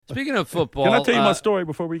Speaking of football. Can I tell you my story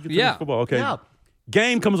before we get to the football? Okay. Yeah.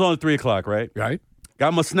 Game comes on at 3 o'clock, right? Right.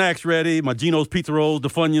 Got my snacks ready, my Geno's Pizza Rolls, the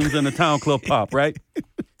Funyuns, and the Town Club Pop, right?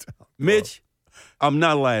 Mitch, I'm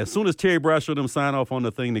not lying. As soon as Terry Bradshaw them sign off on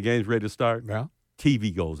the thing, the game's ready to start,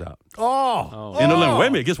 TV goes out. Oh. In the living room. Wait a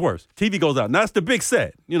minute, it gets worse. TV goes out. Now, it's the big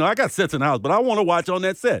set. You know, I got sets in the house, but I want to watch on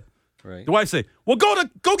that set. Right. The wife say, well, go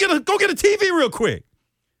get a TV real quick.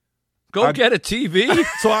 Get a TV?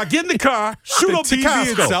 So I get in the car, shoot up to TV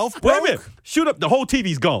Costco. itself Wait a broke? minute. Shoot up. The whole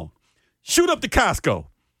TV's gone. Shoot up to Costco.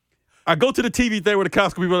 I go to the TV there with the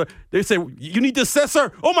Costco people. They say, you need this set,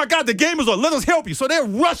 sir? Oh, my God, the game is on. Let us help you. So they're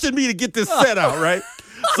rushing me to get this set out, right?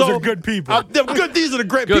 Those are good people. They're good. These are the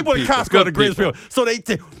great Good people at people, Costco. good Are the greatest people. people. So they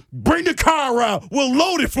say, bring the car around. We'll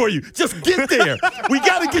load it for you. Just get there. We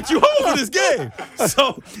got to get you home for this game.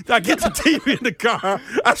 So I get the TV in the car.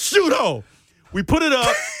 I shoot home. We put it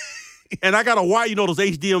up. And I got a wire, you know, those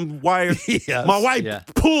HDM wires. Yes. My wife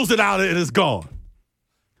pulls it out and it's gone.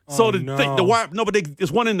 So the wire, but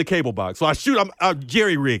there's one in the cable box. So I shoot, I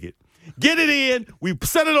jerry rig it. Get it in. We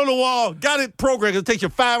set it on the wall. Got it programmed. It takes you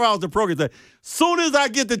 5 hours to program it. Soon as I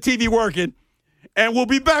get the TV working, and we'll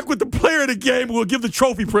be back with the player of the game. We'll give the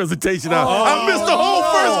trophy presentation out. I missed the whole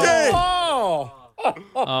first game.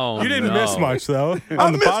 Oh, You didn't miss much, though.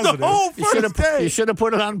 I missed the whole first game. You should have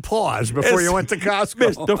put it on pause before you went to Costco.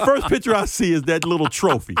 Mitch, the first picture I see is that little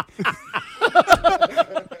trophy.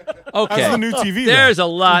 Okay. That's the new TV. There's a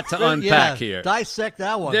lot to unpack here. Dissect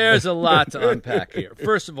that one. There's a lot to unpack here.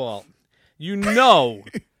 First of all, you know.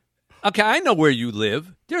 Okay, I know where you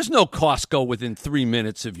live. There's no Costco within 3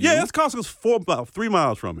 minutes of you. Yeah, that's Costco's 3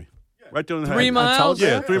 miles from me. Right there on 3 Haggerty. miles?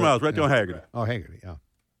 Yeah, 3 miles right there on Haggerty. Oh, Haggerty, yeah.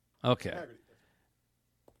 Okay.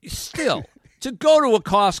 Still, to go to a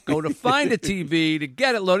Costco, to find a TV, to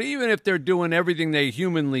get it loaded, even if they're doing everything they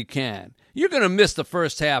humanly can, you're going to miss the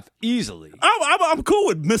first half easily. I'm cool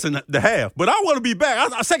with missing the half, but I want to be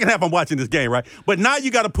back. Second half, I'm watching this game, right? But now you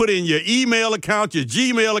got to put in your email account, your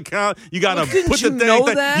Gmail account. You got to didn't put you the thing. know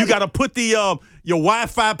that? You got to put the your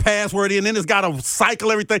Wi-Fi password in. Then it's got to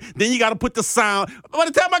cycle everything. Then you got to put the sound. By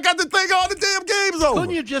the time I got the thing on, the damn game's over.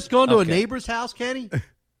 Couldn't you just go into a neighbor's house, Kenny?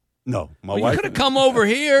 No, my Well, wife. you could have come over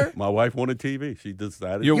here. My wife wanted TV. She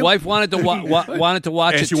decided. Your wife wanted to wanted to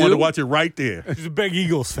watch and it she too. wanted to watch it right there. She's a big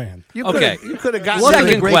Eagles fan. You Okay. You could have gotten Second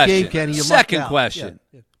a great question. game, Kenny. You Second lucked out. question.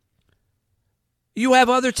 Yeah. You have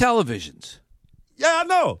other televisions. Yeah, I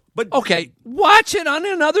know, but Okay, watch it on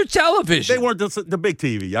another television. they weren't the big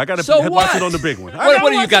TV. I got to So watch what? it on the big one.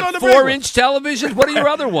 What do you got? 4-inch televisions? What are your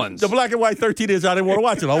other ones? The black and white 13-inch. I didn't want to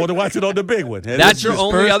watch it. I wanted to watch it on the big one. And That's it's your just-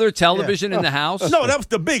 only other television in the house? No, that was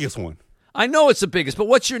the biggest one. I know it's the biggest, but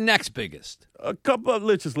what's your next biggest? A couple of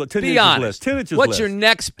inches less. 10 Be inches honest. less. 10 inches What's less. your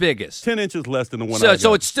next biggest? 10 inches less than the one I got.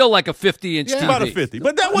 So it's still like a 50-inch TV. about a 50.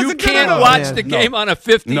 But that wasn't You good can't enough. watch Man. the No. game on a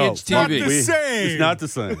 50-inch No. TV. Not the same. It's not the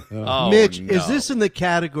same. Oh, Mitch, no. is this in the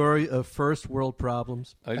category of first world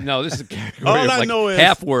problems? No, this is a category All of I like know is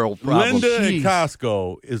half-world problems. Linda Jeez. in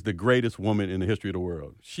Costco is the greatest woman in the history of the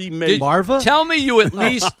world. She made Marva? Tell me you at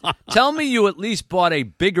least bought a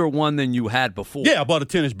bigger one than you had before. Yeah, I bought a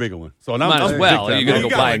 10-inch bigger one. So now Might I'm as big well. time. You're going You to go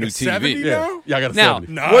got buy like a new a 70 TV. now? Yeah, I got a Now,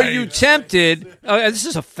 70. were you tempted? This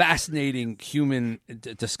is a fascinating human.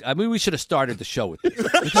 I mean, we should have started the show with this.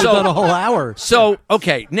 About a whole hour. So,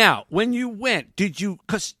 okay, now, when you went,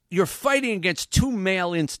 because you're fighting against two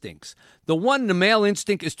male instincts. The male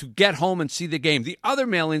instinct is to get home and see the game. The other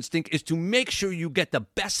male instinct is to make sure you get the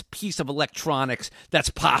best piece of electronics that's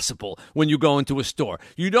possible when you go into a store.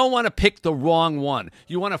 You don't want to pick the wrong one.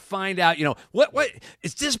 You want to find out, what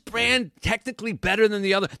is this brand technically better than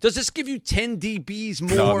the other? Does this give you 10 dBs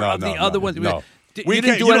more of the other ones? No. You We didn't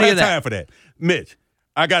can't, do you any don't of have that. time for that. Mitch,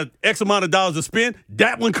 I got X amount of dollars to spend.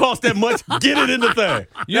 That one cost that much. Get it in the thing.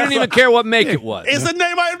 You didn't even care what make it was. It's a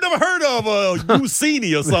name I've never heard of,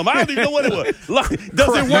 Ucini or something. I don't even know what it was. Like, does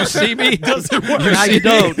it work? You see me? Does it work? Now you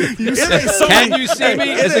don't. It ain't Sony. Can you see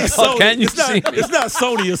me? Is it called Can You It's not, See Me? It's not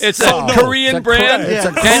Sony. It's It's a Sono. Korean brand. It's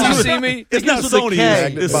a Can you cross. see me? It's not Begins with a Sony.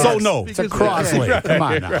 K. It's Sono. It's It's a crosslink. Come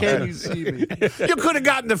on now. Can you see me? You could have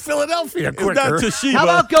gotten to Philadelphia It's not quicker. Toshiba. How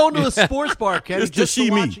about going to a sports bar, Kenny? It's just to Toshimi.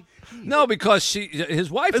 watch it? No, because his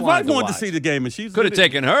wife His wanted wife wanted watch. to see the game, and she's Could have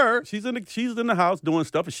taken her. She's in the house doing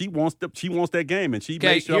stuff, and she wants that game, and she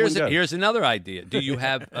Okay, made sure I went and got it. here's another idea. Do you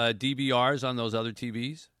have DVRs on those other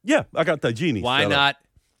TVs? Yeah, I got the genie. Why set up. not?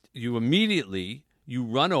 You immediately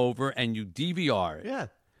run over and you DVR it. Yeah.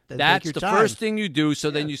 Then That's take the your time. first thing you do.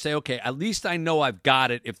 So then you say, okay, at least I know I've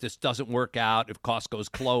got it if this doesn't work out, if Costco's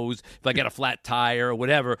closed, if I get a flat tire or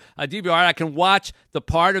whatever. A DVR, I can watch the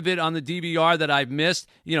part of it on the DVR that I've missed.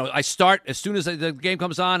 I start as soon as the game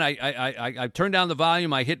comes on, I turn down the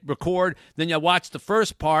volume, I hit record, then you watch the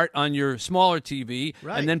first part on your smaller TV,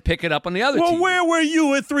 Right. and then pick it up on the other Well, TV. where were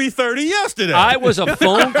you at 3:30 yesterday? I was a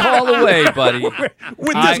phone call away, buddy.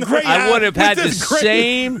 With this great I would have with had the this great-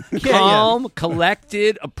 same calm,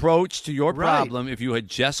 collected approach to your Right. problem if you had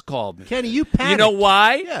just called me. Kenny, you panicked. You know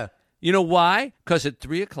why? Yeah. You know why? Because at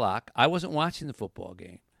 3 o'clock, I wasn't watching the football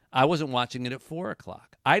game. I wasn't watching it at 4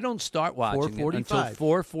 o'clock. I don't start watching it until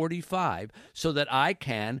 4:45 so that I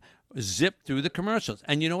can zip through the commercials.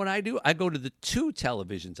 And you know what I do? I go to the 2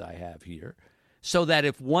 televisions I have here so that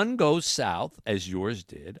if one goes south, as yours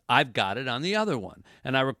did, I've got it on the other one.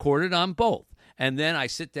 And I record it on both. And then I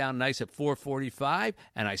sit down nice at 4:45,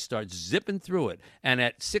 and I start zipping through it. And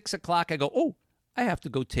at 6 o'clock, I go, oh, I have to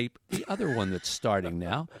go tape the other one that's starting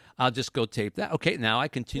now. I'll just go tape that. Okay, now I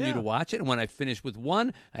continue to watch it. And when I finish with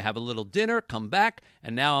one, I have a little dinner, come back,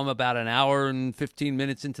 and now I'm about an hour and 15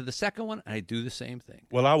 minutes into the second one, and I do the same thing.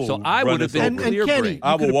 Well, I will So I run would have this been over. And clear Kenny, brain. you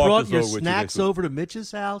I will could have walk brought this your over with you snacks next week. over to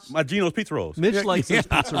Mitch's house. My Geno's Pizza Rolls. Mitch likes those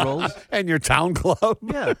pizza rolls. And your town club.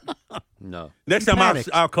 Yeah. No. Next time panicked.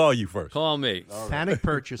 I'll call you first. Call me. Panic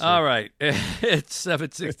purchaser. All right. It's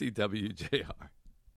 760 WJR.